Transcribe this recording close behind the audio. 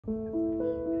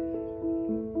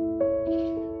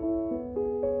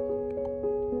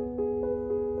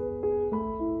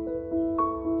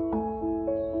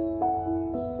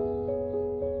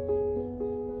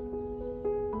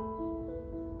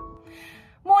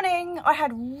morning. I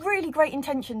had really great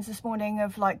intentions this morning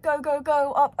of like,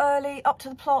 go, up early, up to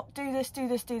the plot, do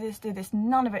this.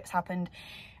 None of it's happened.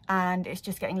 And it's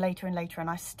just getting later and later and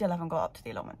I still haven't got up to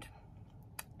the allotment.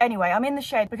 Anyway, I'm in the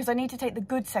shed because I need to take the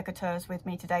good secateurs with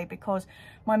me today because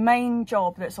my main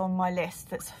job that's on my list,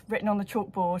 that's written on the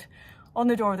chalkboard on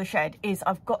the door of the shed, is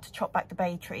I've got to chop back the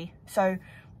bay tree. So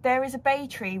there is a bay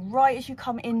tree right as you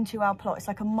come into our plot. It's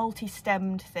like a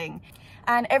multi-stemmed thing.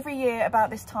 And every year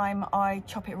about this time, I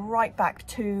chop it right back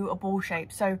to a ball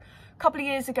shape. So a couple of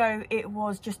years ago, it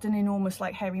was just an enormous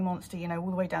like hairy monster, you know, all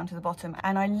the way down to the bottom.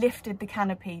 And I lifted the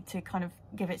canopy to kind of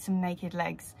give it some naked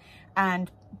legs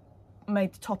and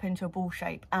made the top into a ball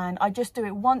shape. And I just do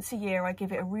it once a year. I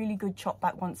give it a really good chop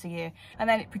back once a year. And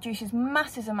then it produces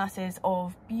masses and masses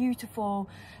of beautiful,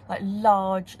 like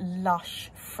large,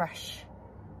 lush, fresh,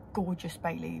 gorgeous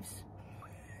bay leaves.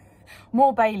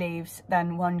 More bay leaves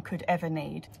than one could ever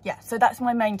need. Yeah, so that's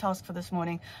my main task for this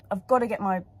morning. I've got to get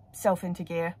myself into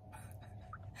gear.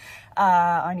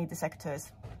 I need the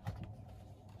secateurs.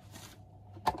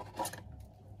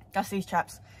 That's these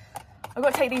chaps. I've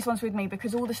got to take these ones with me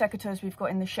because all the secateurs we've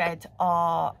got in the shed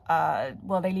are,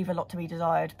 well, they leave a lot to be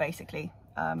desired, basically.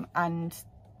 And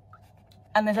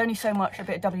there's only so much a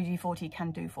bit of WD-40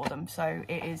 can do for them. So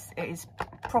it is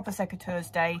proper secateurs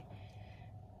day.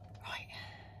 Right.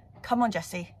 Come on,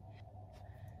 Jessie.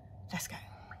 Let's go.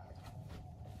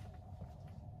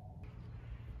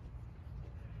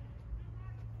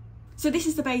 So this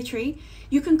is the bay tree.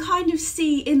 You can kind of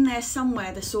see in there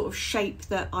somewhere the sort of shape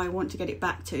that I want to get it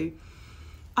back to.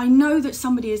 I know that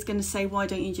somebody is going to say, why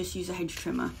don't you just use a hedge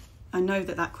trimmer? I know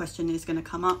that that question is going to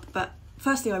come up, but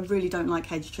firstly, I really don't like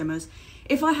hedge trimmers.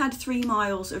 If I had 3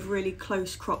 miles of really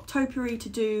close crop topiary to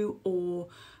do or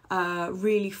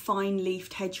really fine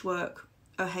leafed hedge work,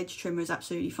 a hedge trimmer is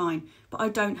absolutely fine. But I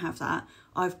don't have that.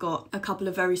 I've got a couple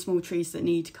of very small trees that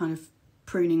need kind of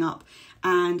pruning up,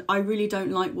 and I really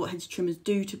don't like what hedge trimmers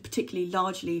do to particularly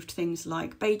large leafed things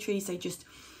like bay trees. They just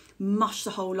mush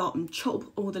the whole lot and chop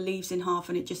all the leaves in half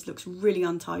and it just looks really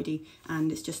untidy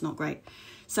and it's just not great.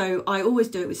 So I always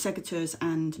do it with secateurs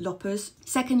and loppers.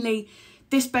 Secondly,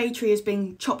 this bay tree is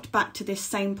being chopped back to this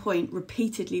same point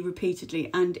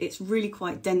repeatedly, and it's really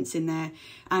quite dense in there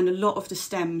and a lot of the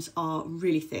stems are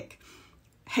really thick.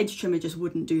 Hedge trimmer just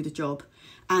wouldn't do the job.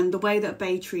 And the way that a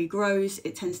bay tree grows,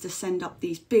 it tends to send up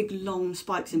these big long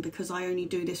spikes, and because I only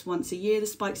do this once a year, the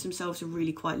spikes themselves are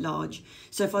really quite large.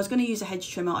 So if I was going to use a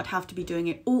hedge trimmer, I'd have to be doing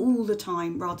it all the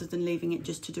time rather than leaving it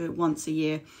just to do it once a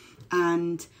year.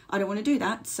 And I don't want to do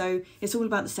that, so it's all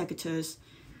about the secateurs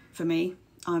for me.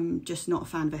 I'm just not a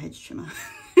fan of a hedge trimmer.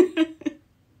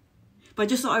 But I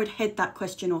just thought I would head that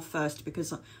question off first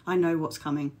because I know what's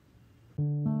coming.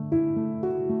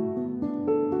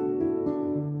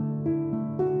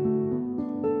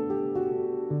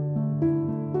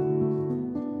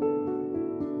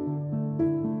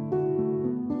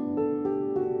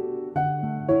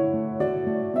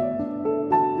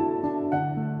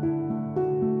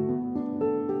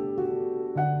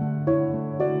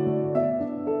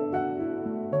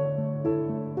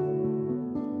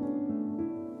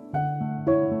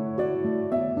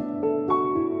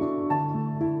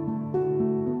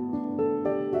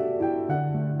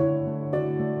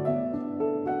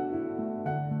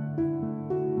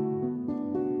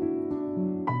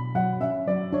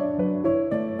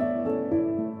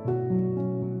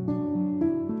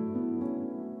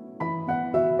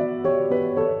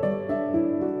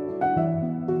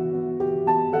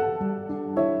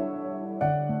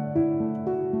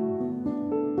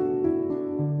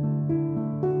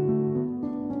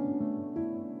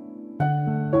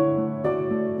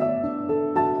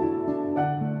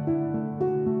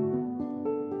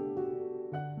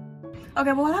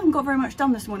 Okay, well I haven't got very much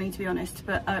done this morning to be honest,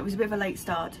 but it was a bit of a late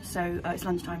start, so it's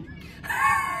lunchtime.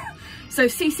 So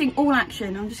ceasing all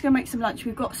action, I'm just going to make some lunch.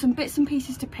 We've got some bits and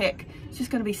pieces to pick. It's just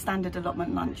going to be standard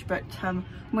allotment lunch, but I'm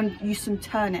going to use some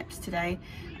turnips today,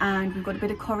 and we've got a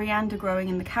bit of coriander growing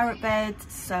in the carrot bed,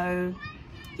 so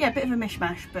yeah, a bit of a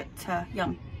mishmash, but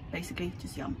yum, basically,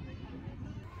 just yum.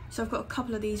 So I've got a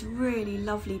couple of these really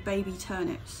lovely baby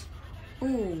turnips.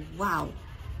 Oh wow,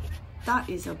 that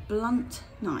is a blunt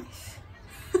knife.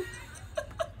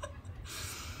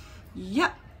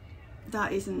 Yep,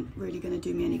 that isn't really going to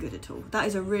do me any good at all. That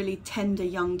is a really tender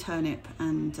young turnip,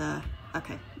 and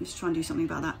okay, let's try and do something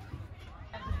about that.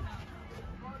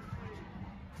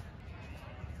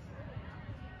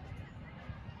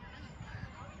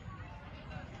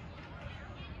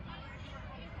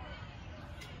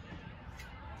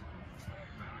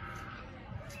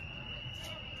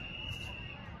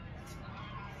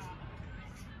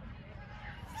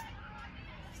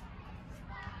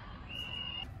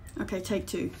 Okay, take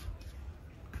 2.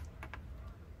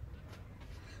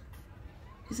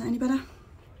 Is that any better?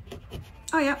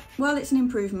 Oh yeah, well, it's an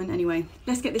improvement anyway.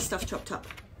 Let's get this stuff chopped up.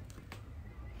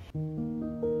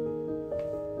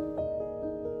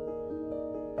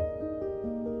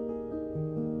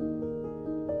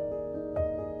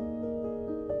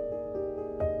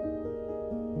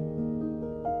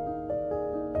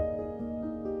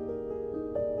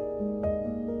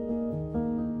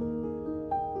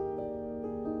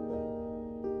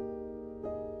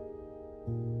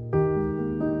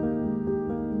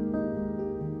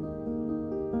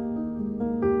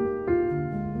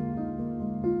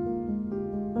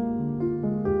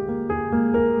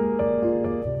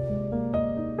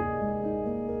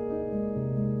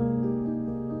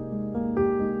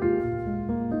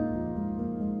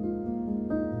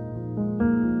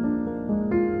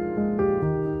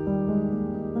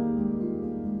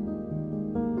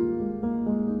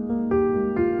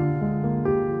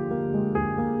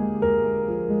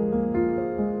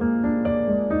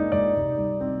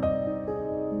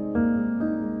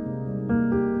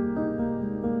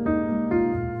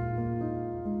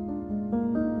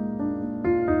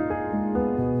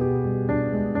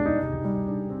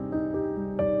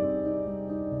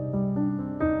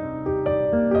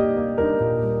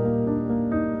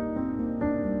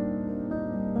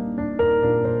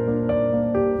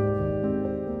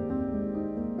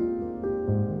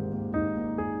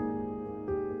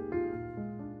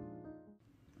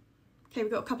 Okay,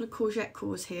 we've got a couple of courgette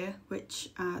cores here, which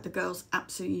the girls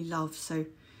absolutely love. So,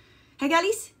 hey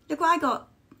girlies, look what I got.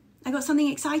 I got something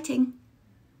exciting.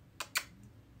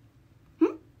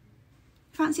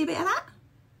 Fancy a bit of that?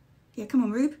 Yeah, come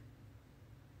on, Rube.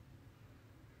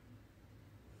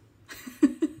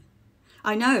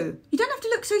 I know. You don't have to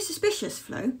look so suspicious,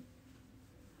 Flo.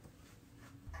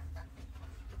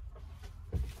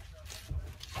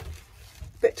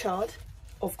 Bit charred,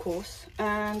 of course.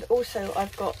 And also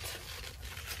I've got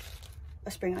a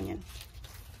spring onion.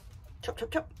 Chop, chop,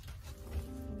 chop.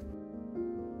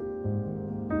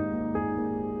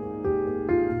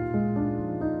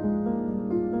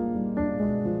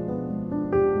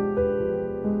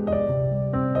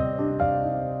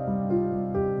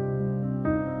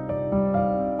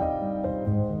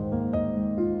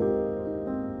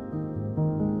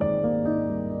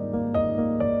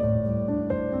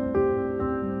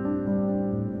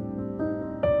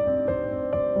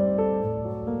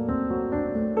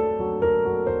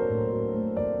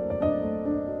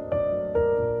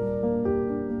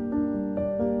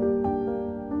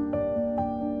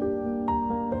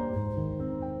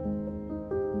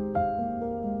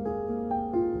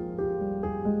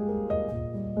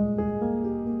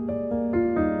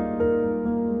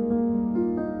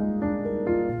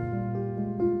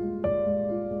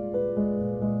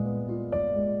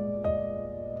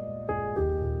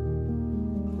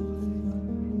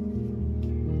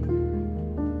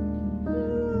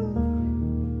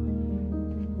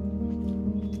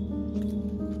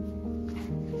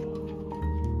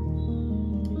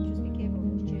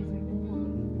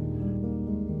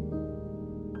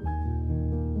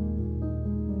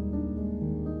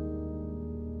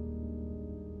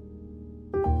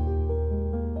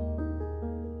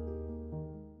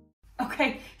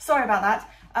 Okay, sorry about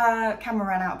that. Camera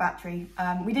ran out of battery.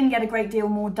 We didn't get a great deal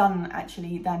more done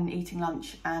actually than eating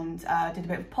lunch, and did a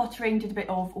bit of pottering, did a bit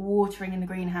of watering in the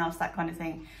greenhouse, that kind of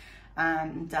thing.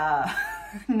 And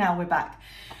now we're back.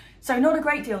 So not a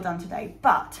great deal done today,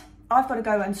 but I've got to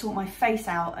go and sort my face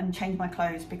out and change my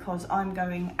clothes because I'm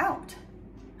going out.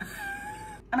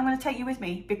 And I'm going to take you with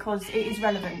me because it is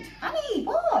relevant. Annie,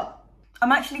 what?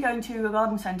 I'm actually going to a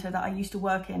garden centre that I used to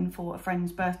work in for a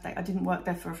friend's birthday. I didn't work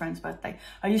there for a friend's birthday.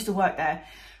 I used to work there,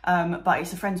 but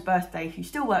it's a friend's birthday who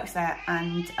still works there.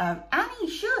 And Annie,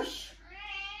 shush.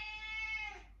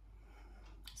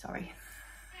 Sorry.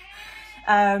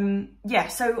 Yeah,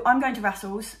 so I'm going to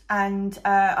Rassell's and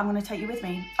I'm going to take you with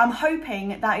me. I'm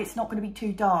hoping that it's not going to be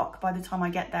too dark by the time I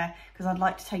get there because I'd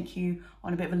like to take you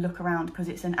on a bit of a look around because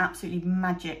it's an absolutely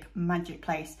magic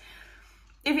place.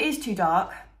 If it is too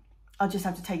dark, I'll just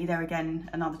have to take you there again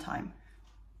another time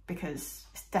because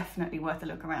it's definitely worth a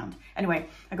look around. Anyway,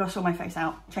 I got to sort my face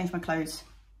out, change my clothes.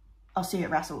 I'll see you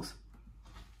at Rassell's.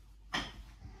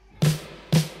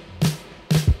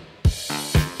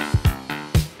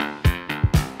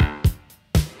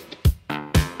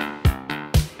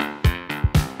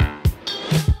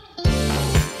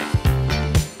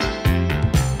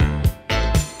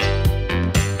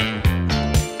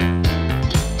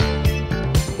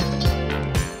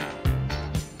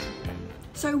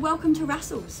 Welcome welcome to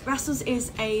Rassell's. Rassell's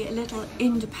is a little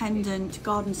independent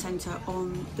garden centre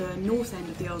on the north end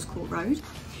of the Earls Court Road,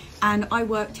 and I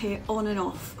worked here on and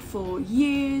off for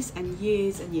years and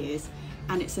years and years,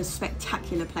 and it's a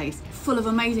spectacular place full of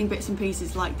amazing bits and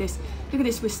pieces like this. Look at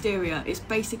this wisteria, it's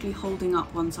basically holding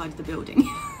up one side of the building.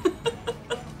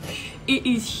 It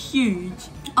is huge.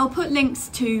 I'll put links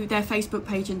to their Facebook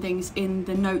page and things in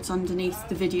the notes underneath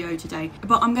the video today,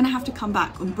 but I'm going to have to come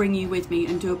back and bring you with me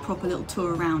and do a proper little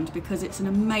tour around because it's an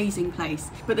amazing place.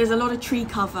 But there's a lot of tree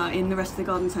cover in the rest of the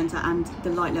garden centre and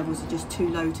the light levels are just too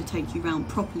low to take you around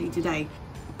properly today.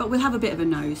 But we'll have a bit of a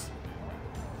nose.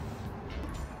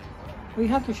 We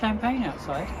have the champagne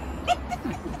outside.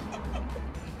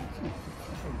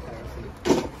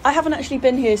 I haven't actually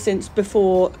been here since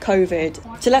before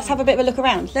COVID, so let's have a bit of a look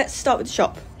around. Let's start with the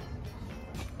shop.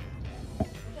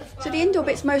 So the indoor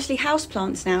bit's mostly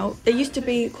houseplants now. There used to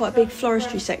be quite a big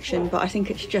floristry section, but I think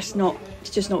it's just not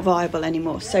viable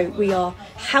anymore. So we are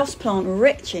houseplant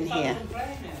rich in here.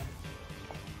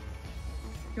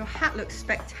 Your hat looks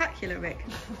spectacular, Rick.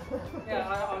 Yeah,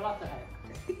 I love the hat.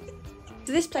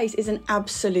 So this place is an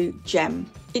absolute gem.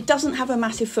 It doesn't have a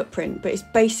massive footprint, but it's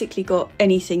basically got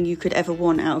anything you could ever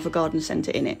want out of a garden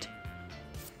centre in it.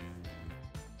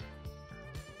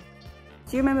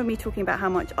 Do you remember me talking about how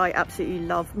much I absolutely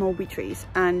love mulberry trees?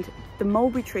 And the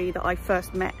mulberry tree that I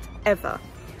first met ever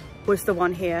was the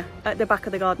one here at the back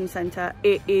of the garden centre.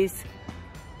 It is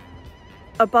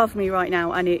above me right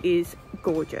now and it is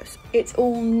gorgeous. It's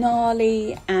all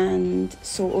gnarly and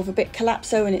sort of a bit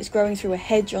collapso and it's growing through a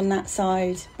hedge on that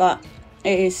side, but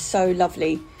it is so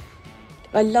lovely.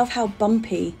 I love how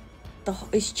bumpy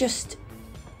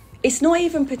it's not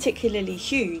even particularly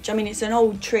huge. I mean, it's an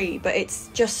old tree, but it's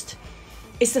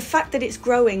the fact that it's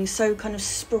growing so kind of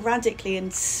sporadically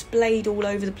and splayed all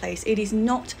over the place. It is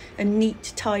not a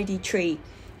neat, tidy tree.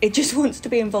 It just wants to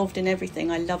be involved in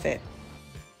everything. I love it.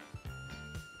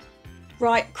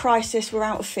 Right, crisis, we're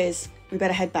out of fizz. We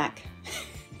better head back.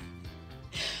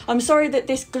 I'm sorry that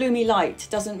this gloomy light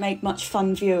doesn't make much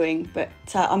fun viewing, but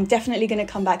I'm definitely going to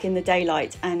come back in the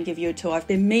daylight and give you a tour. I've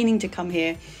been meaning to come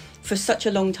here for such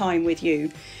a long time with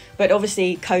you, but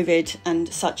obviously COVID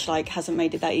and such like hasn't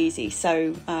made it that easy.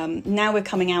 So now we're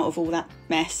coming out of all that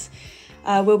mess.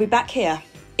 We'll be back here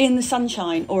in the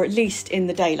sunshine, or at least in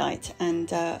the daylight,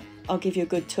 and I'll give you a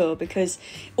good tour because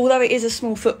although it is a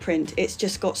small footprint, it's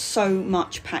just got so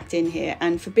much packed in here,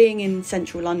 and for being in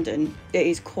central London, it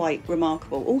is quite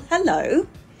remarkable. Oh, hello.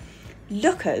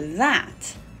 Look at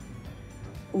that.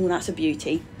 Oh, that's a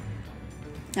beauty.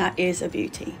 That is a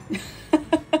beauty.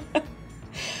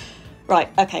 Right,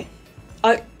 okay.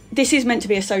 This is meant to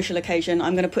be a social occasion.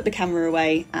 I'm going to put the camera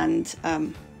away and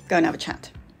go and have a chat.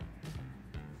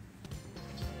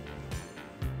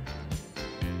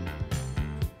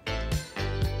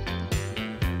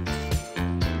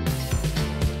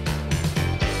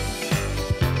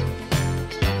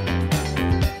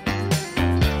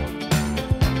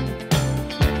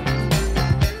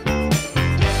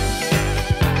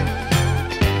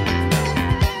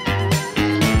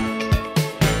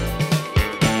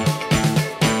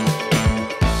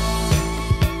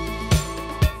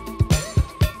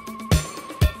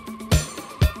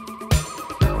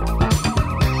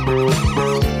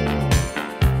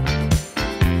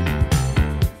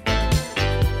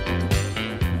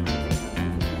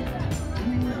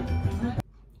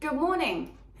 Good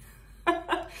morning.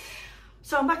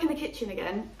 So I'm back in the kitchen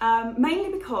again,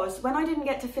 mainly because when I didn't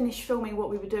get to finish filming what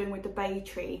we were doing with the bay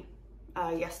tree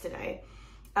yesterday,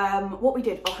 what we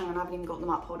did, oh hang on, I haven't even got them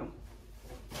up, hold on.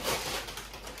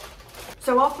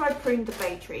 So after I pruned the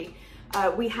bay tree,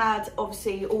 we had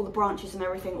obviously all the branches and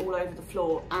everything all over the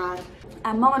floor,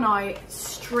 and Mum and I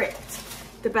stripped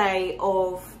the bay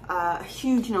of a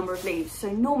huge number of leaves. So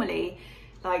normally,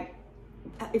 like,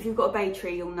 if you've got a bay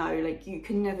tree, you'll know, like, you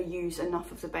can never use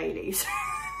enough of the bay leaves.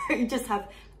 You just have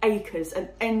acres, an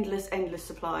endless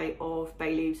supply of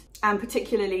bay leaves, and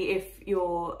particularly if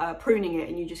you're pruning it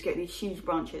and you just get these huge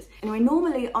branches. Anyway,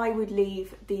 normally I would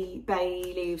leave the bay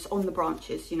leaves on the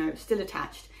branches, you know, still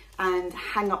attached, and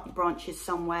hang up the branches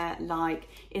somewhere, like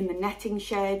in the netting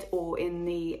shed or in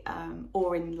the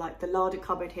or in like the larder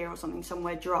cupboard here or something,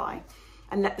 somewhere dry,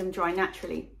 and let them dry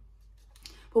naturally.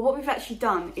 But what we've actually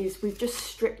done is we've just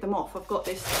stripped them off. I've got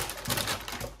this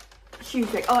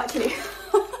huge bag. Oh, actually,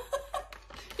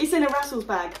 it's in a Rassell's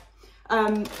bag.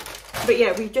 But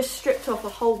yeah, we've just stripped off a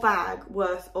whole bag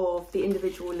worth of the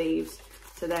individual leaves.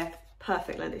 So they're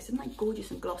perfect like this. Isn't that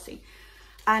gorgeous and glossy?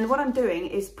 And what I'm doing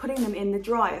is putting them in the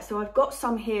dryer. So I've got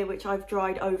some here which I've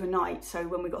dried overnight. So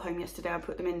when we got home yesterday, I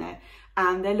put them in there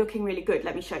and they're looking really good.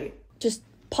 Let me show you. Just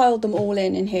piled them all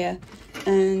in here,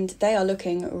 and they are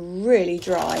looking really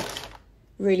dry,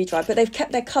 but they've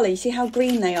kept their colour. You see how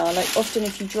green they are? Like often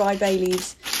if you dry bay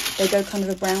leaves, they go kind of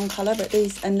a brown colour, but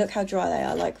these, and look how dry they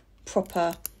are, like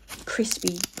proper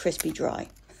crispy dry.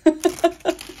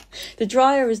 The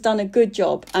dryer has done a good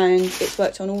job, and it's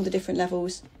worked on all the different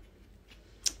levels.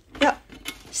 Yep.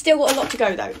 Still got a lot to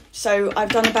go though. So I've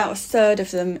done about a third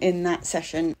of them in that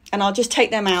session, and I'll just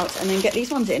take them out and then get these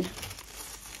ones in.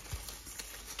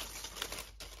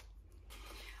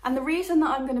 And the reason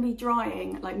that I'm going to be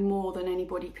drying like more than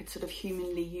anybody could sort of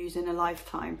humanly use in a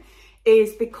lifetime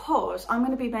is because I'm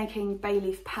going to be making bay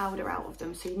leaf powder out of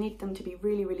them. So you need them to be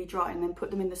really, really dry, and then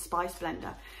put them in the spice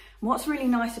blender. And what's really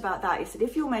nice about that is that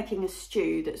if you're making a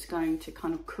stew that's going to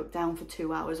kind of cook down for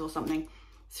 2 hours or something,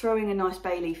 throwing a nice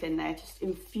bay leaf in there just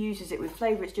infuses it with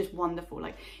flavour. It's just wonderful.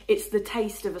 Like, it's the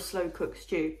taste of a slow cooked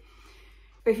stew.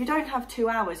 But if you don't have 2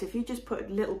 hours, if you just put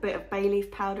a little bit of bay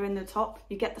leaf powder in the top,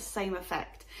 you get the same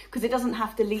effect, because it doesn't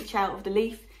have to leach out of the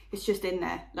leaf. It's just in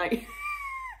there. Like,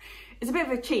 it's a bit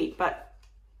of a cheat, but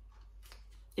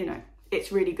you know,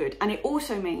 it's really good. And it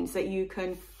also means that you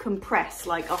can compress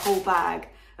like a whole bag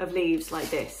of leaves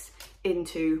like this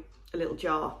into a little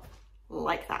jar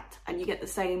like that, and you get the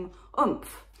same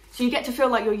oomph. So you get to feel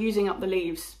like you're using up the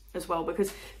leaves as well,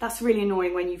 because that's really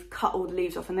annoying when you've cut all the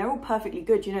leaves off, and they're all perfectly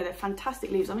good, you know, they're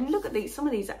fantastic leaves. I mean, look at these, some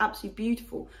of these are absolutely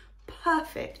beautiful,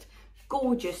 perfect,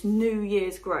 gorgeous New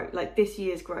Year's growth, like this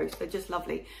year's growth. They're just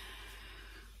lovely,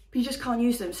 but you just can't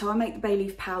use them. So I make the bay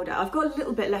leaf powder. I've got a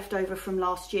little bit left over from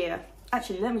last year.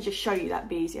 Actually, let me just show you, that'd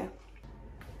be easier.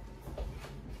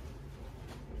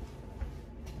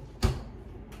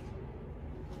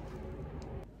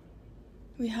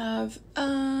 We have,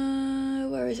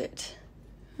 where is it?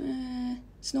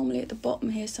 It's normally at the bottom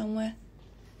here somewhere.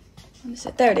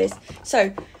 There it is.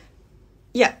 So,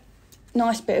 yeah,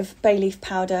 nice bit of bay leaf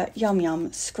powder, yum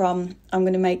yum, scrum. I'm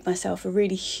going to make myself a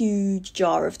really huge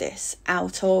jar of this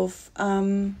out of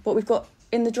what we've got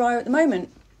in the dryer at the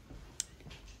moment.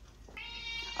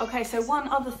 Okay, so one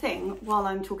other thing while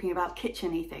I'm talking about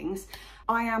kitchen-y things,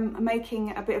 I am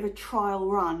making a bit of a trial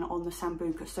run on the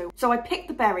Sambuca. So I picked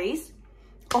the berries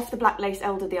off the black lace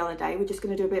elder the other day. We're just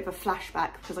going to do a bit of a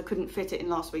flashback because I couldn't fit it in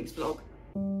last week's vlog.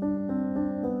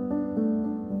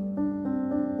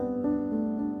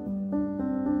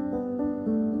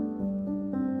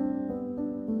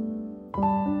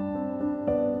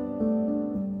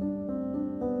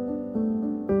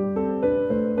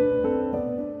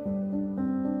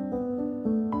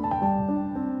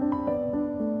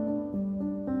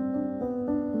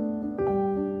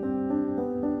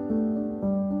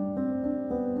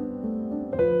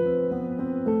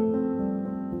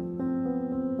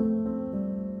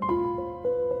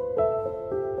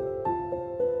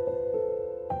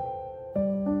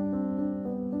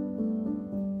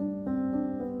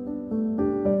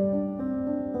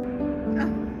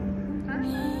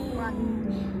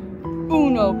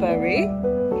 Uno berry.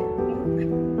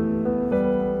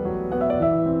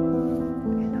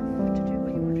 Enough to do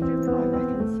what you want to do. I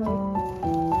reckon so.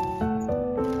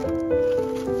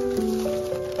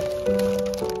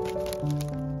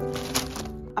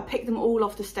 I picked them all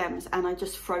off the stems and I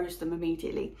just froze them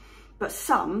immediately. But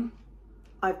some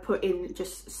I've put in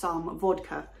just some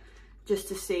vodka just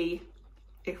to see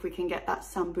if we can get that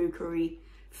sambuca-y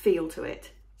feel to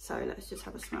it. So let's just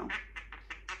have a smell.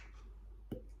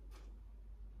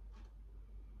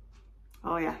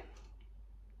 Oh yeah.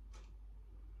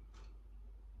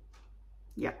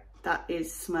 Yeah, that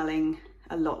is smelling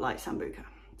a lot like sambuca.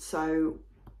 So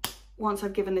once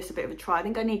I've given this a bit of a try, I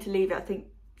think I need to leave it, I think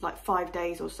like 5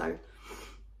 days or so.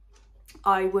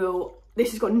 I will,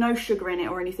 this has got no sugar in it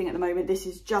or anything at the moment. This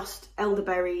is just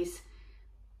elderberries,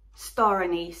 star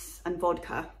anise and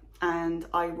vodka. And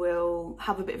I will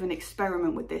have a bit of an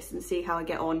experiment with this and see how I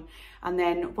get on. And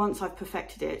then once I've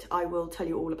perfected it, I will tell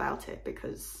you all about it,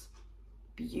 because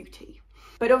beauty.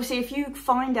 But obviously if you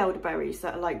find elderberries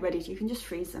that are like ready, you can just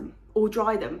freeze them or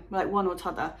dry them, like one or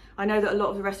t'other. I know that a lot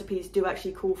of the recipes do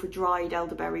actually call for dried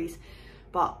elderberries,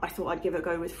 but I thought I'd give it a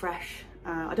go with fresh.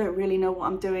 I don't really know what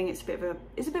I'm doing. It's a bit of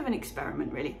an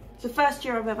experiment really. It's the first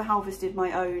year I've ever harvested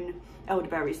my own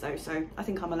elderberries though, so I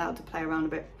think I'm allowed to play around a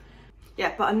bit.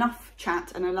 Yeah, but enough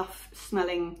chat and enough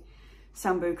smelling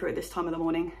sambuca at this time of the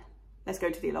morning. Let's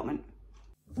go to the allotment.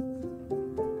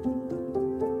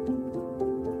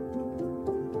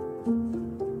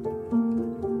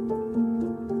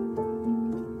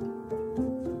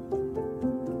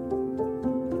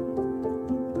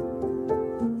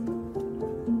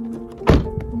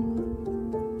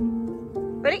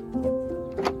 Ready?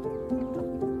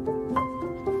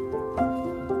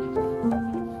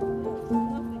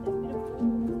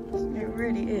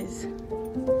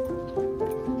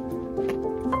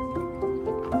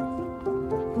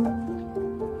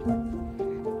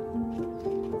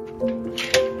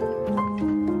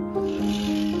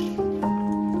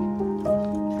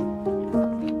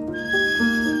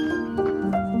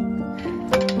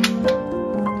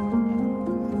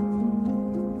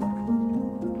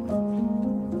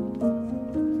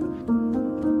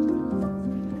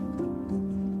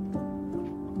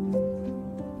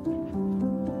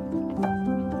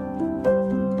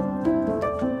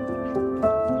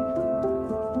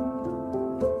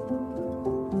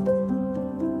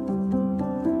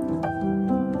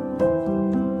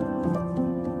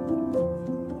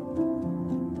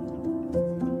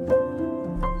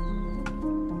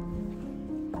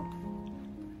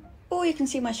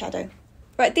 see my shadow.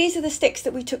 Right, these are the sticks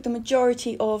that we took the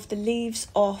majority of the leaves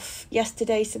off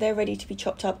yesterday, so they're ready to be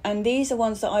chopped up. And these are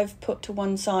ones that I've put to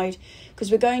one side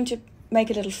because we're going to make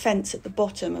a little fence at the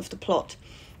bottom of the plot.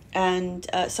 And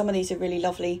some of these are really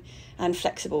lovely and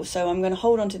flexible. So I'm going to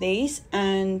hold on to these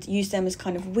and use them as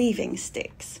kind of weaving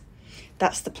sticks.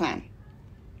 That's the plan.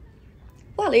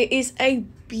 Well, it is a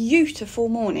beautiful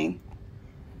morning.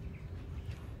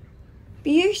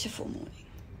 Beautiful morning.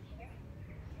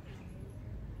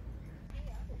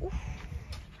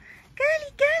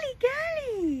 Girly, girly,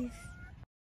 girlies.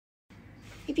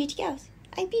 Hey, beauty girls.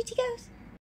 Hey, beauty girls.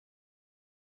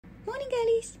 Morning,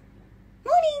 girlies.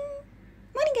 Morning.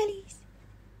 Morning, girlies.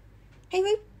 Hey,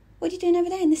 Rube. What are you doing over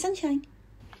there in the sunshine?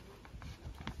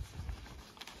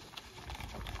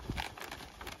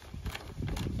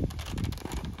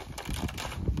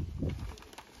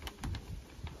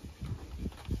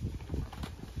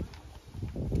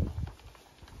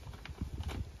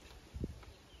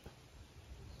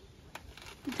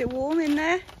 Is it warm in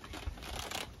there?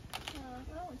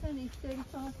 Well, it's only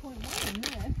 35.1 in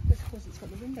there. Just because it's got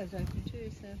the windows open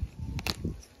too, so.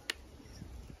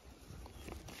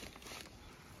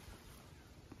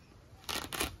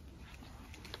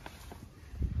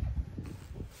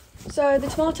 So the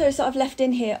tomatoes that I've left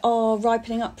in here are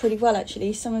ripening up pretty well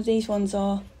actually. Some of these ones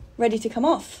are ready to come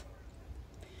off.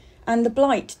 And the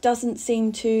blight doesn't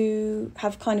seem to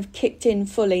have kind of kicked in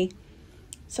fully.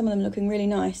 Some of them looking really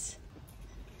nice.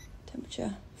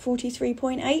 Temperature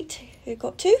 43.8, it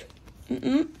got to.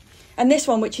 And this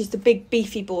one, which is the big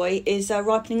beefy boy, is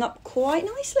ripening up quite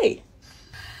nicely.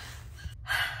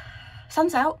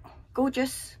 Sun's out,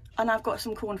 gorgeous. And I've got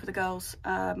some corn for the girls.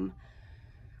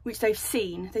 Which they've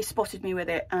seen. They spotted me with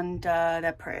it and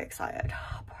they're pretty excited.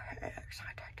 Pretty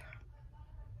excited.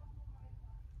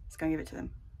 Let's go and give it to them.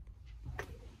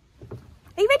 Are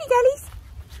you ready, girlies?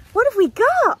 What have we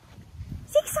got?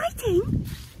 Is it exciting?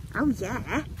 Oh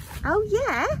yeah. Oh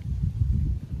yeah.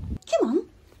 Come on.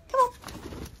 Come on.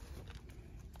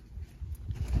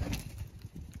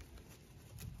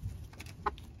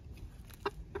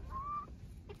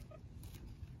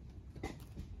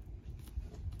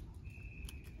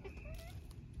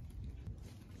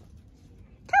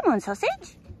 Come on,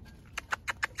 sausage.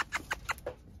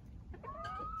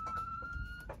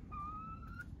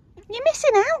 You're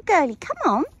missing out, girlie. Come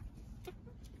on.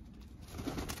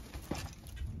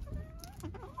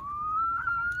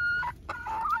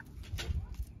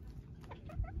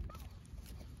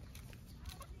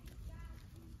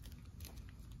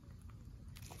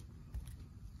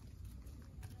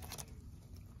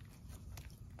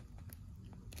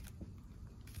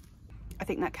 I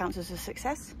think that counts as a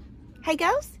success. Hey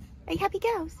girls, are you happy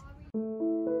girls?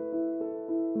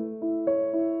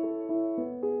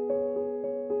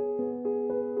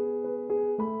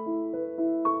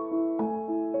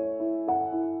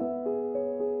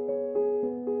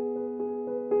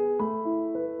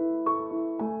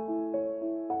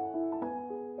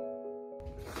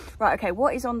 Right, okay,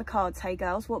 what is on the cards, hey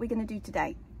girls? What are we going to do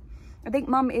today? I think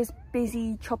Mum is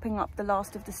busy chopping up the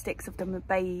last of the sticks of the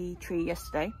bay tree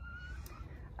yesterday.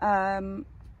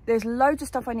 There's loads of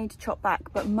stuff I need to chop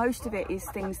back, but most of it is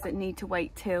things that need to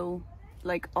wait till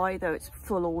like either it's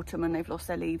full autumn and they've lost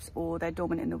their leaves or they're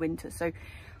dormant in the winter. So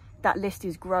that list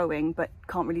is growing, but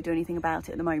can't really do anything about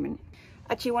it at the moment.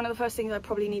 Actually, one of the first things I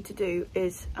probably need to do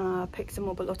is pick some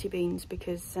more borlotti beans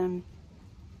because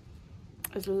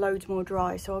there's loads more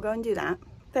dry, so I'll go and do that.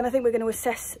 Then I think we're going to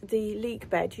assess the leek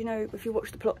bed. You know, if you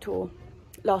watched the plot tour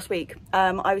last week,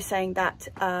 I was saying that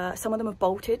some of them have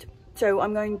bolted. So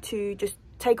I'm going to just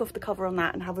take off the cover on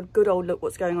that and have a good old look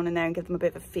what's going on in there and give them a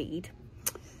bit of a feed.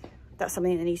 That's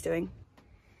something that needs doing.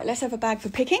 Let's have a bag for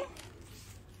picking.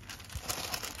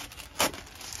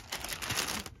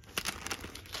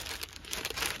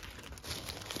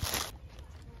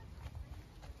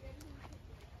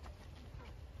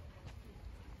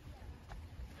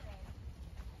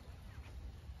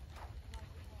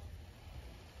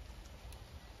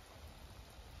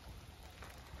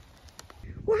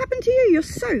 What happened to you? You're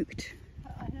soaked.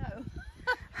 I know.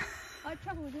 I had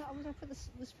trouble with it. I put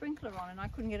the sprinkler on and I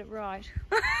couldn't get it right.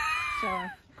 So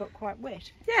I got quite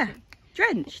wet. Yeah,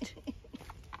 drenched.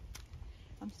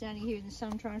 I'm standing here in the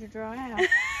sun trying to dry out.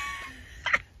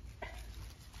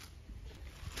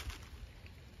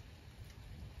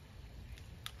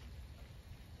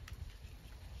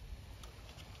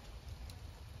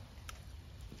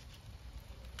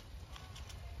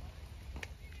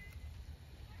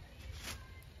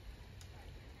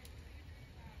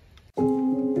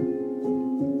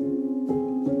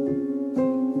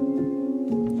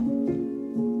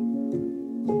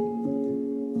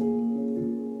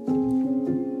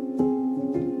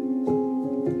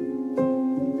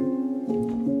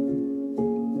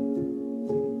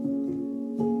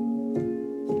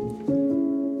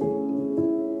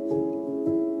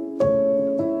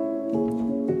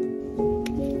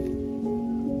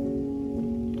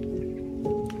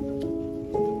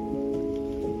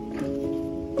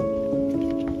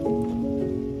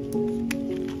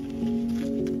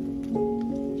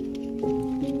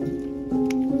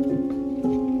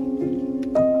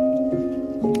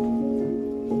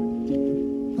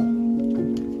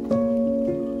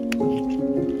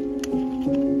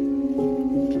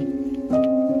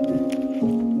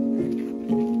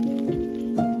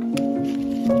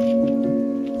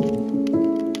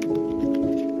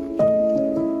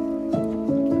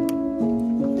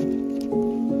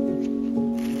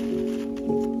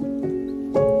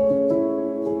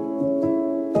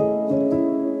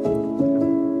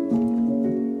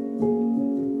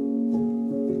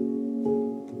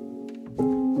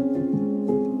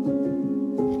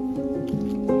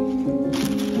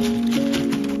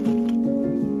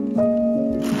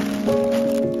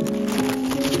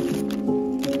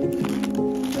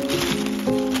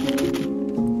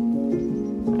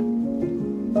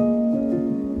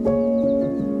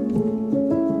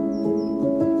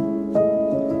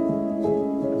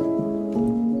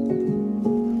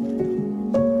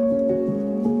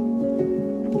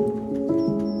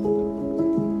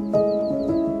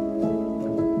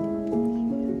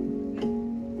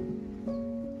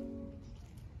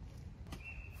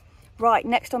 Right,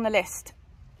 next on the list.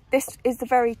 This is the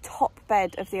very top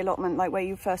bed of the allotment, like where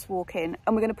you first walk in.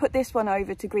 And we're going to put this one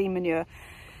over to green manure.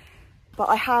 But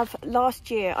I have, last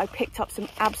year, I picked up some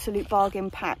absolute bargain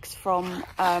packs from,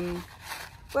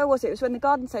 where was it? It was when the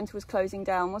garden centre was closing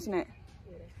down, wasn't it?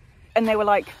 Yeah. And they were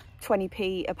like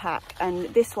 20p a pack.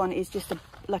 And this one is just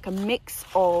like a mix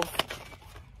of,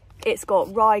 it's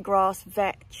got rye grass,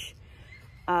 vetch,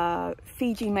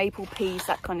 Fiji maple peas,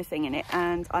 that kind of thing in it.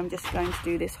 And I'm just going to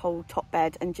do this whole top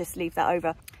bed and just leave that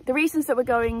over. The reasons that we're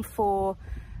going for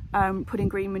putting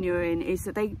green manure in is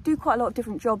that they do quite a lot of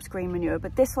different jobs, green manure,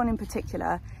 but this one in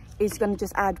particular is going to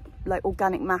just add like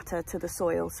organic matter to the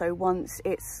soil. So once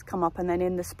it's come up, and then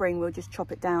in the spring we'll just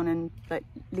chop it down and like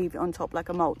leave it on top like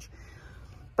a mulch.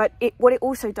 But what it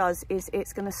also does is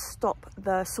it's going to stop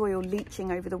the soil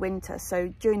leaching over the winter.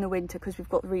 So during the winter, because we've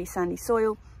got really sandy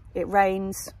soil, it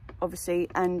rains obviously,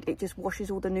 and it just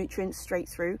washes all the nutrients straight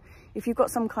through. If you've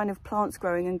got some kind of plants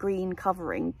growing and green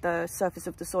covering the surface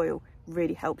of the soil,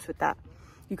 really helps with that.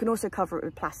 You can also cover it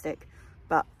with plastic,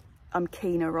 but I'm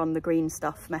keener on the green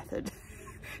stuff method.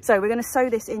 So we're going to sow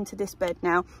this into this bed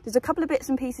now. There's a couple of bits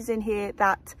and pieces in here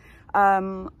that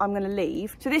I'm going to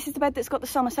leave. So this is the bed that's got the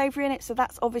summer savoury in it, so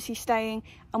that's obviously staying.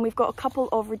 And we've got a couple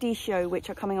of radicchio which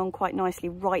are coming on quite nicely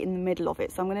right in the middle of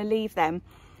it, so I'm going to leave them.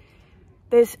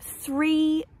 There's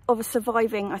 3 of a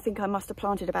surviving, I think I must have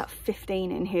planted about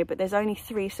 15 in here, but there's only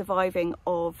 3 surviving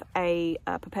of a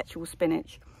perpetual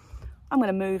spinach. I'm going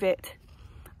to move it.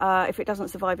 If it doesn't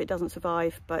survive, it doesn't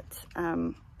survive, but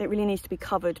it really needs to be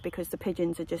covered because the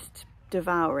pigeons are just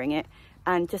devouring it.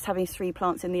 And just having 3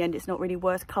 plants in the end, it's not really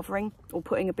worth covering or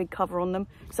putting a big cover on them.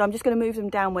 So I'm just going to move them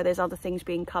down where there's other things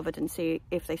being covered and see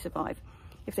if they survive.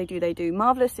 If they do, they do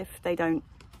marvellous. If they don't,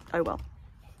 oh well.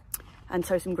 And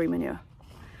sow some green manure.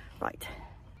 Right.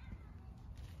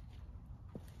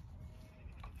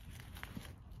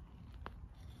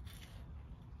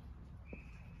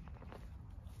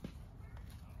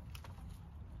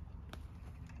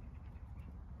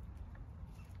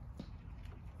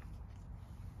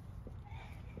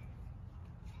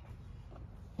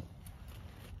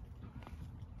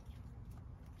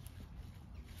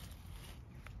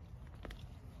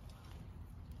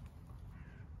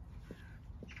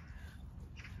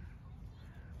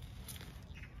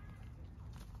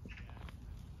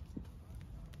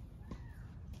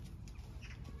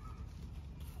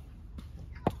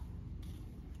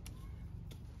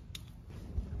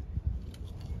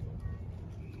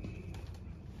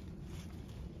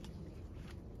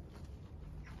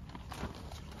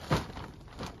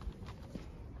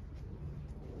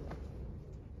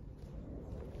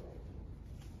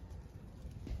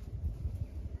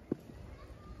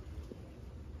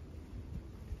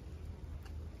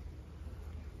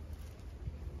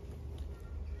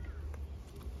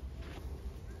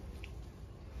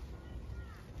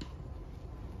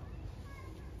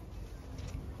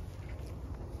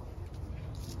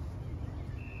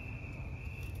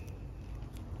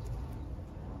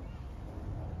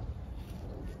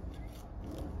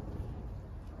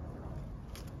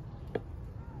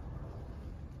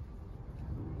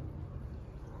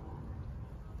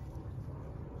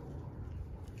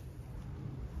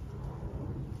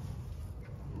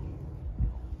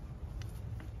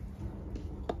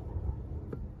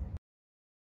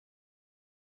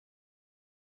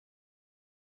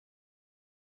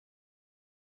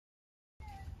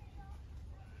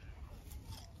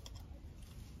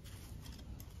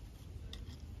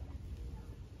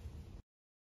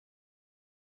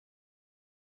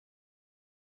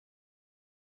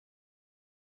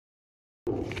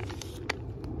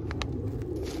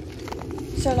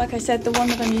 So like I said, the one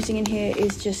that I'm using in here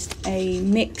is just a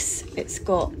mix. It's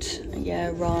got, yeah,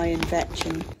 rye and vetch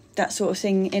and that sort of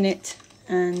thing in it.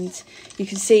 And you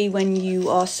can see when you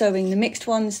are sowing the mixed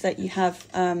ones that you have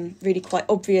really quite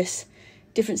obvious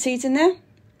different seeds in there.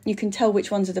 You can tell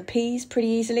which ones are the peas pretty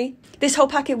easily. This whole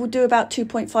packet will do about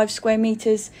 2.5 square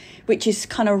metres, which is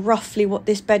kind of roughly what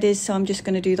this bed is. So I'm just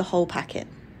going to do the whole packet.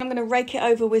 I'm going to rake it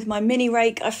over with my mini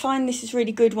rake. I find this is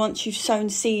really good once you've sown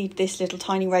seed, this little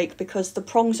tiny rake, because the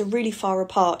prongs are really far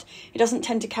apart. It doesn't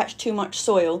tend to catch too much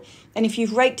soil. And if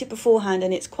you've raked it beforehand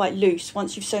and it's quite loose,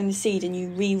 once you've sown the seed and you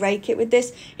re-rake it with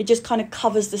this, it just kind of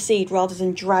covers the seed rather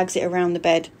than drags it around the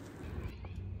bed.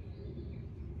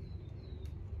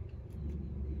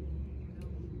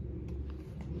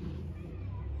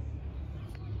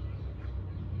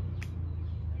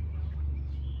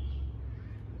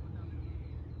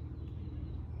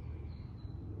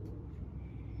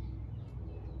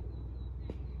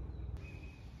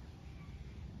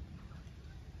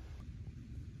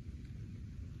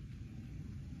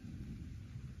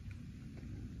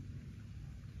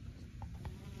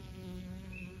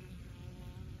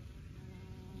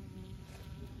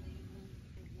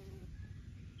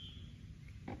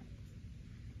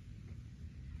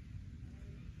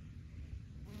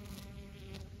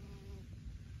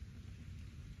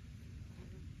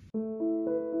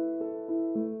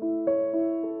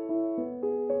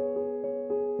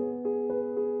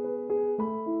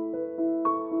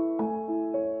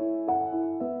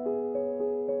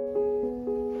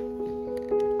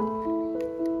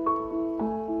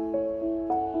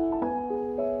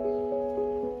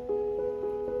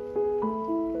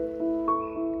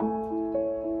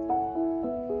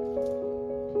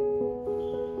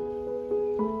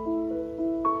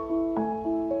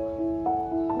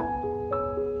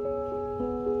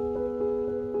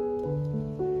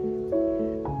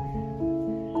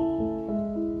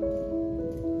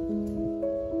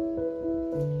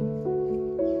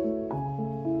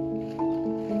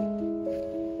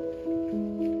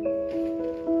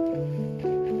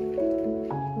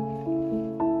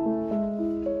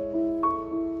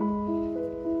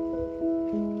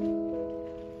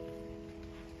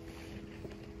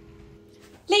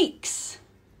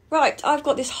 Right, I've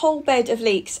got this whole bed of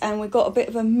leeks and we've got a bit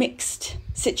of a mixed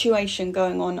situation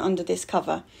going on under this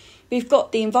cover. We've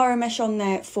got the EnviroMesh on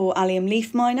there for allium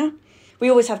leaf miner. We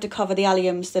always have to cover the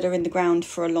alliums that are in the ground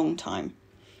for a long time.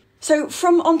 So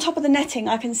from on top of the netting,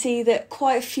 I can see that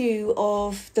quite a few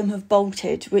of them have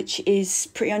bolted, which is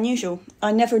pretty unusual.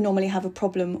 I never normally have a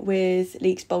problem with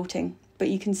leeks bolting, but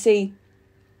you can see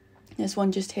there's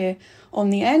one just here on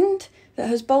the end that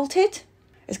has bolted.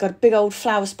 It's got a big old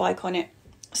flower spike on it.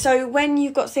 So when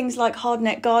you've got things like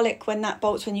hardneck garlic, when that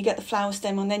bolts, when you get the flower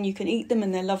stem on, then you can eat them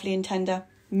and they're lovely and tender.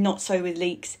 Not so with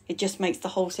leeks. It just makes the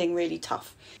whole thing really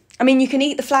tough. I mean, you can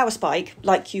eat the flower spike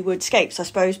like you would scapes, I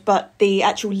suppose, but the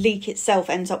actual leek itself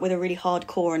ends up with a really hard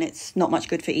core and it's not much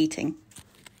good for eating.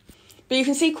 But you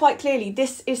can see quite clearly,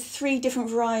 this is 3 different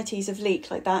varieties of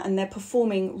leek like that, and they're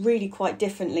performing really quite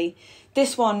differently.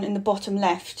 This one in the bottom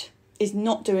left is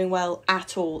not doing well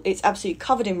at all. It's absolutely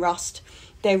covered in rust.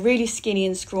 They're really skinny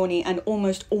and scrawny and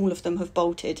almost all of them have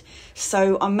bolted.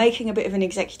 So I'm making a bit of an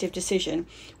executive decision.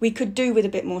 We could do with a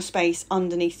bit more space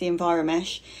underneath the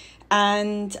EnviroMesh,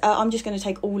 and I'm just going to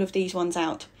take all of these ones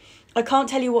out. I can't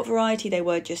tell you what variety they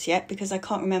were just yet because I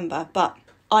can't remember, but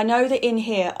I know that in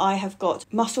here I have got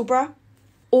Musselburgh,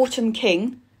 Autumn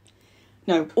King,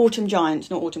 no, Autumn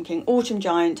Giant, not Autumn King, Autumn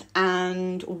Giant,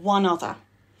 and one other.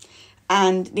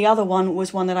 And the other one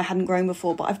was one that I hadn't grown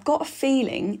before, but I've got a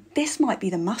feeling this might be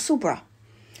the Musselburgh,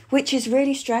 which is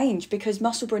really strange because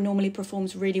Musselburgh normally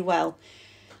performs really well.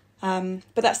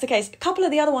 But that's the case. A couple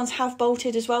of the other ones have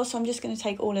bolted as well, so I'm just going to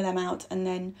take all of them out and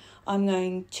then I'm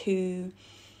going to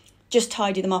just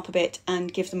tidy them up a bit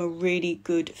and give them a really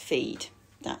good feed.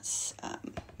 That's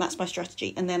my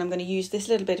strategy. And then I'm going to use this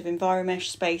little bit of EnviroMesh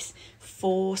space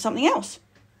for something else.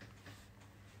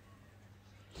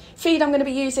 Feed I'm going to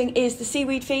be using is the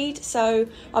seaweed feed, so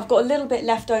I've got a little bit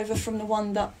left over from the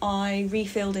one that I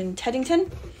refilled in Teddington.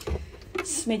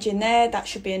 Smidge in there, that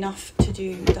should be enough to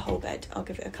do the whole bed. I'll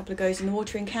give it a couple of goes in the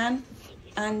watering can,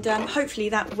 and hopefully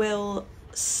that will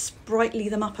sprightly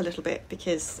them up a little bit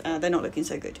because they're not looking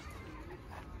so good.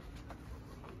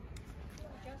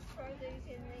 Just throw these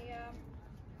in the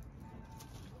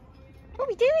What are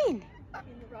we doing?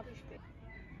 rubbish bin.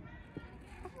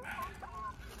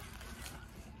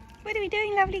 What are we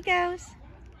doing, lovely girls?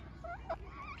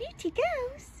 Beauty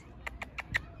girls.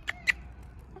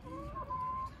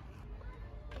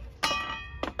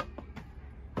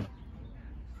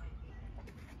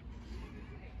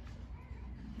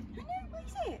 I know, what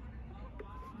is it?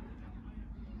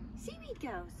 Seaweed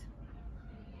girls.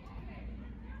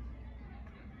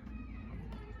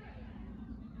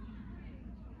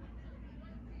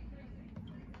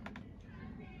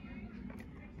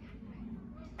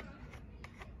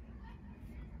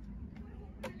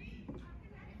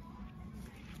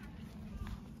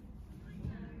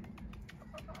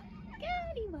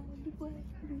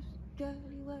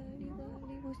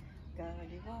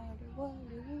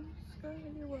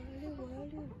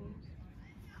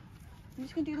 I'm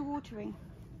just going to do the watering.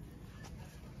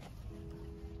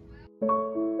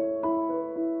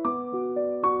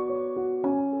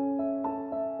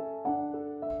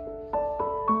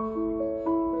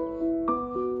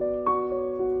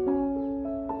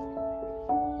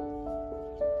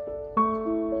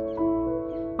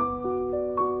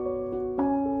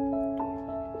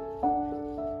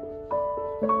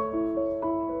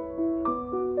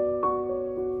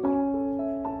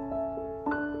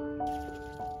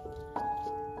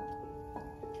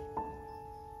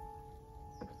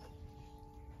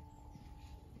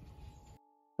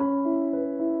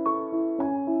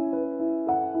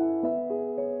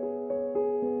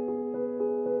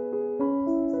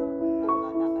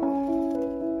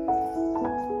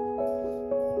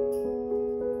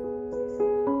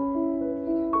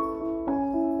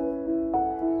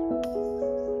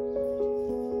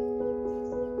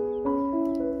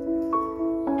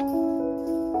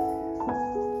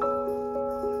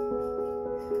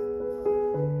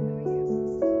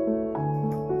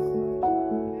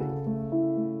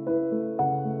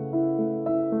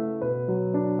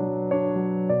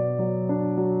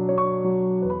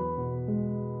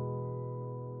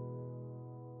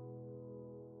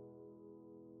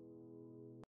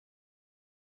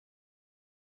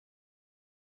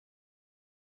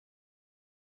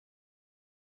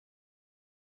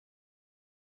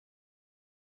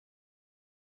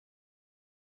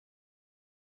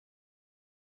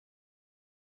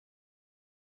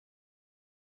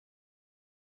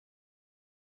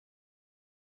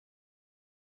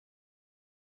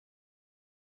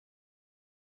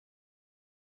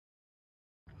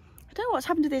 I don't know what's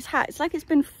happened to this hat. It's like it's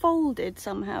been folded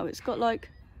somehow. It's got like,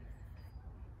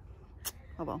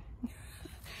 oh well.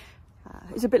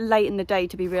 It's a bit late in the day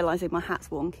to be realising my hat's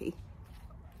wonky.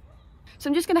 So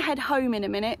I'm just going to head home in a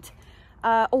minute.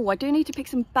 Oh, I do need to pick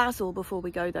some basil before we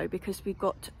go though, because we've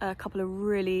got a couple of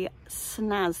really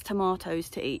snaz tomatoes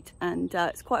to eat, and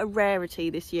it's quite a rarity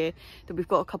this year that we've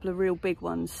got a couple of real big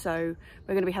ones, so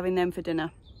we're going to be having them for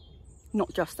dinner.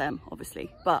 Not just them,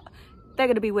 obviously, but they're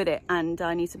going to be with it, and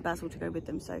I need some basil to go with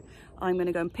them, so I'm going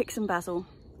to go and pick some basil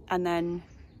and then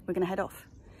we're going to head off,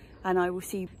 and I will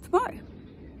see you tomorrow.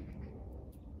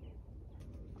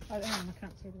 I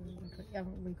can't see the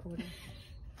recording.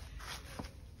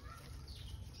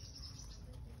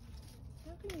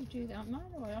 How can you do that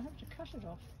manually? I'll have to cut it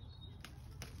off.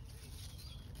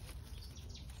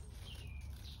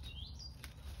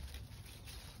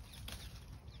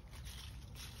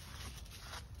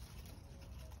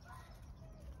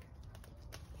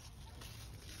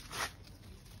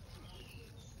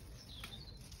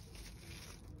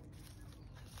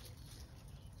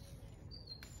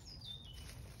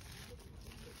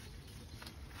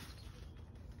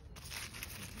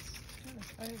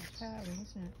 Overpowering,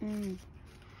 isn't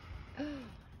it?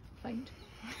 Faint.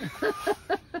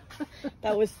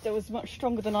 That was much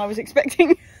stronger than I was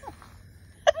expecting.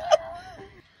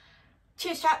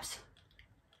 Cheers, chaps.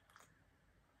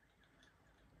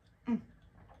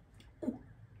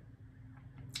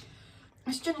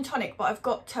 It's gin and tonic, but I've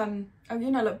got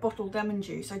you know, like bottled lemon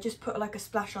juice. I just put like a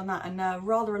splash on that, and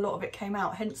rather a lot of it came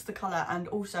out, hence the colour, and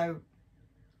also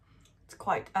it's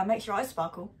quite makes your eyes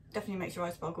sparkle. Definitely makes your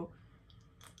eyes sparkle.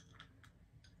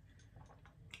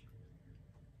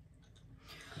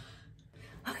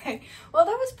 Okay, well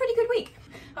that was a pretty good week.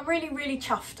 I'm really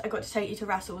chuffed I got to take you to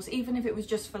Rassell's, even if it was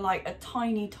just for like a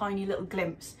tiny little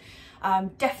glimpse.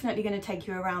 Definitely going to take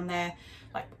you around there,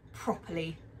 like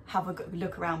properly have a good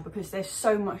look around, because there's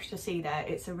so much to see there.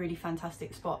 It's a really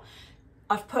fantastic spot.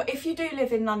 I've put, if you do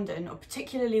live in London, or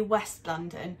particularly West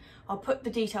London, I'll put the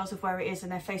details of where it is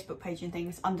and their Facebook page and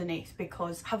things underneath,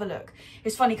 because have a look.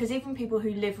 It's funny because even people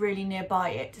who live really nearby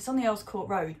it, it's on the Earls Court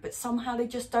Road, but somehow they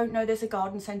just don't know there's a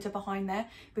garden centre behind there,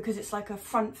 because it's like a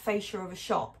front fascia of a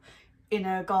shop in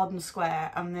a garden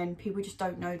square, and then people just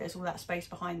don't know there's all that space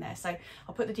behind there. So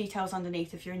I'll put the details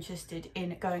underneath if you're interested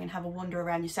in going and have a wander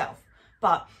around yourself.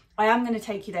 But I am going to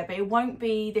take you there, but it won't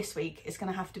be this week. It's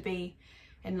going to have to be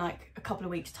in like a couple of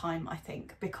weeks time, I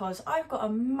think, because I've got a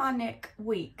manic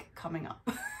week coming up.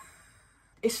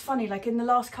 It's funny, like in the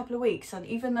last couple of weeks, and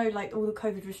even though like all the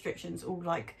COVID restrictions all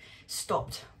like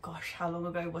stopped, gosh, how long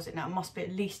ago was it now? It must be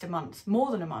at least a month,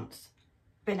 more than a month,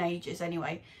 been ages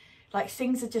anyway. Like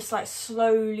things are just like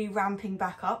slowly ramping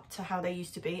back up to how they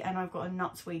used to be, and I've got a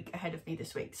nuts week ahead of me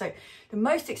this week. So the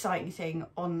most exciting thing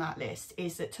on that list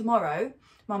is that tomorrow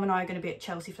Mum and I are going to be at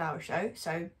Chelsea Flower Show,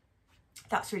 so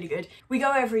that's really good. We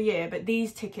go every year, but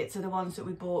these tickets are the ones that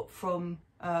we bought from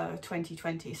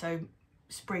 2020, so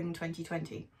spring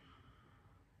 2020.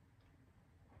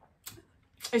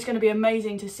 It's going to be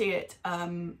amazing to see it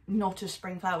not as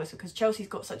spring flowers, because Chelsea's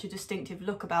got such a distinctive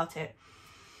look about it.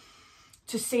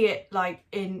 To see it like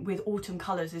in with autumn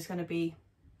colours is going to be,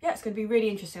 yeah, it's going to be really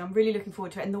interesting. I'm really looking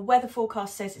forward to it. And the weather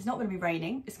forecast says it's not going to be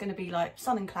raining. It's going to be like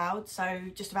sun and clouds, so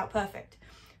just about perfect.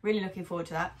 Really looking forward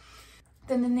to that.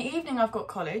 Then in the evening I've got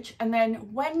college, and then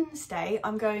Wednesday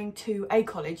I'm going to a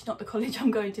college, not the college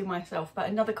I'm going to myself, but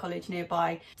another college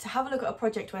nearby, to have a look at a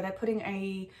project where they're putting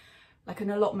an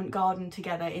allotment garden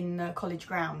together in the college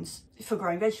grounds for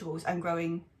growing vegetables and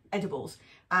growing edibles.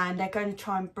 And they're going to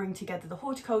try and bring together the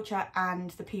horticulture and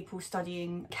the people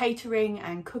studying catering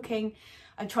and cooking,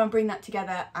 and try and bring that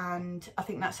together. And I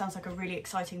think that sounds like a really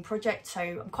exciting project, so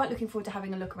I'm quite looking forward to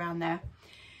having a look around there.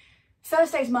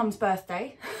 Thursday's Mum's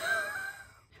birthday.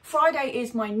 Friday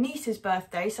is my niece's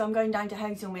birthday, so I'm going down to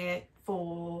Hazelmere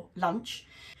for lunch.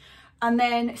 And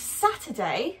then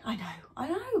Saturday, I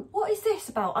know, what is this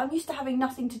about? I'm used to having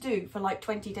nothing to do for like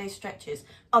 20-day stretches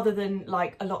other than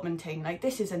like allotmenting. Like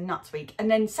this is a nuts week. And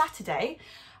then Saturday,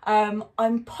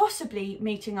 I'm possibly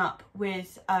meeting up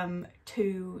with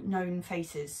 2 known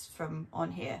faces from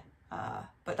on here,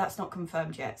 but that's not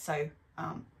confirmed yet. So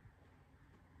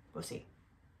we'll see.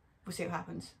 We'll see what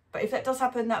happens. But if that does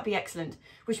happen, that'd be excellent.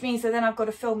 Which means that then I've got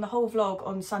to film the whole vlog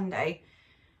on Sunday,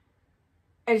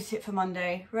 edit it for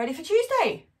Monday, ready for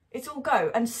Tuesday. It's all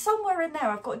go. And somewhere in there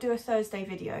I've got to do a Thursday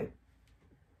video.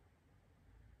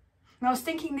 And I was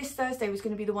thinking this Thursday was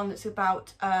going to be the one that's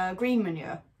about green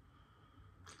manure,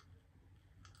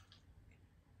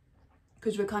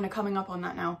 because we're kind of coming up on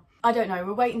that now. I don't know,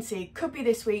 we'll wait and see. Could be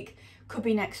this week, could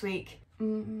be next week.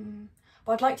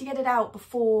 But I'd like to get it out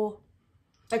before,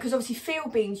 because obviously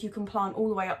field beans you can plant all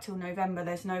the way up till November.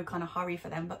 There's no kind of hurry for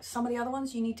them, but some of the other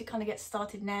ones you need to kind of get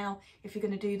started now if you're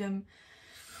going to do them.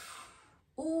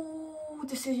 Oh,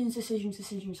 decisions.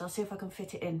 I'll see if I can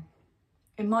fit it in.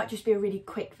 It might just be a really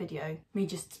quick video, me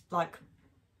just like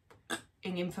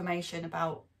in information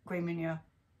about green manure.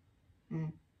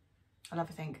 I'll have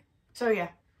a think. So yeah,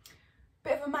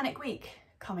 bit of a manic week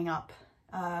coming up.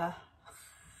 And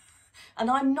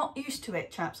I'm not used to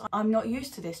it, chaps. I'm not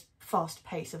used to this fast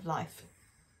pace of life.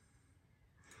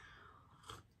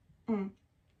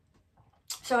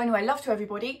 So anyway, love to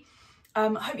everybody. I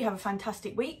hope you have a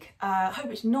fantastic week.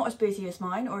 Hope it's not as busy as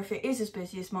mine, or if it is as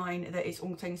busy as mine, that it's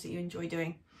all things that you enjoy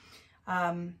doing.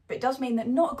 But it does mean that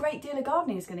not a great deal of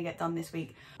gardening is going to get done this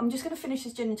week. I'm just going to finish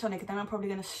this gin and tonic, and then I'm probably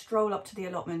going to stroll up to the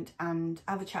allotment and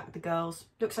have a chat with the girls.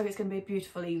 Looks like it's going to be a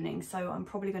beautiful evening, so I'm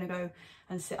probably going to go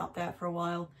and sit up there for a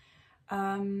while.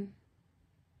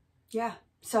 Yeah,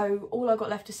 so all I've got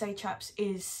left to say, chaps,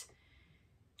 is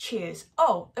cheers.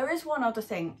 Oh, there is one other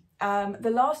thing.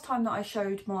 The last time that I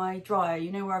showed my dryer,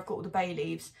 you know, where I've got all the bay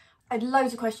leaves, I had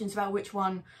loads of questions about which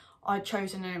one I'd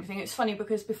chosen and everything. It's funny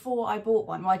because before I bought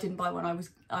one, well, I didn't buy one,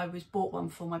 I was bought one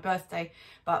for my birthday,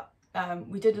 but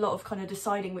we did a lot of kind of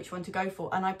deciding which one to go for,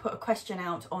 and I put a question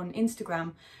out on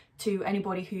Instagram to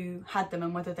anybody who had them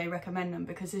and whether they recommend them,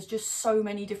 because there's just so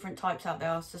many different types out there.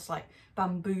 I was just like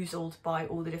bamboozled by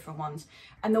all the different ones,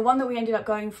 and the one that we ended up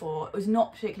going for was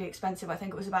not particularly expensive. I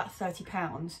think it was about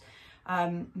 £30,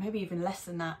 maybe even less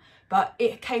than that, but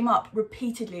it came up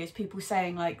repeatedly as people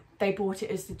saying like they bought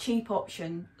it as the cheap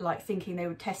option, like thinking they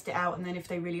would test it out, and then if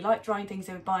they really liked drying things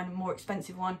they would buy a more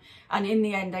expensive one, and in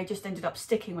the end they just ended up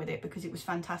sticking with it because it was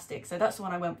fantastic. So that's the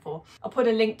one I went for. I'll put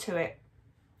a link to it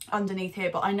underneath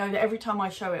here, but I know that every time I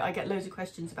show it I get loads of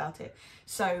questions about it,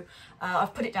 so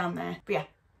I've put it down there. But yeah,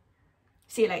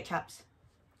 see you later, chaps.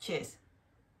 Cheers.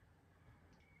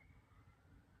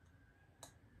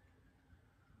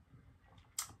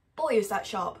 Boy, is that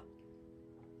sharp.